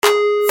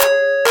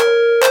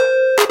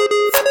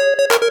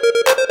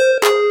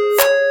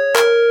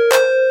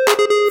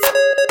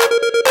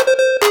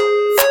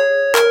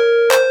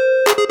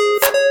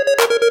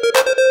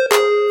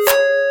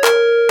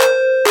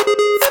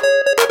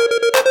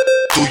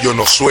tuyo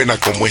no suena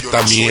como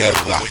esta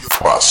mierda.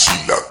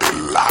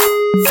 Vacílatela.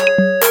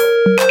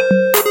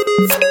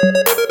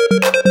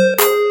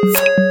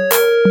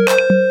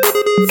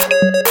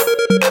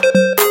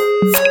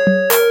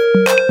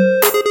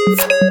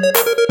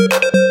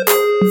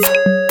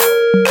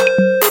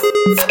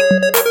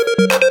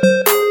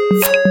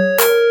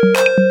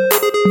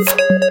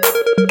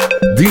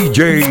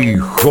 DJ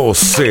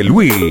José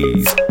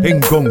Luis, en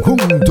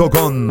conjunto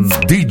con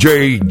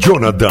DJ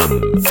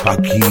Jonathan.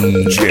 Aquí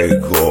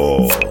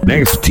llegó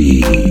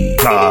Nesti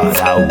para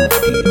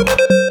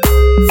audio.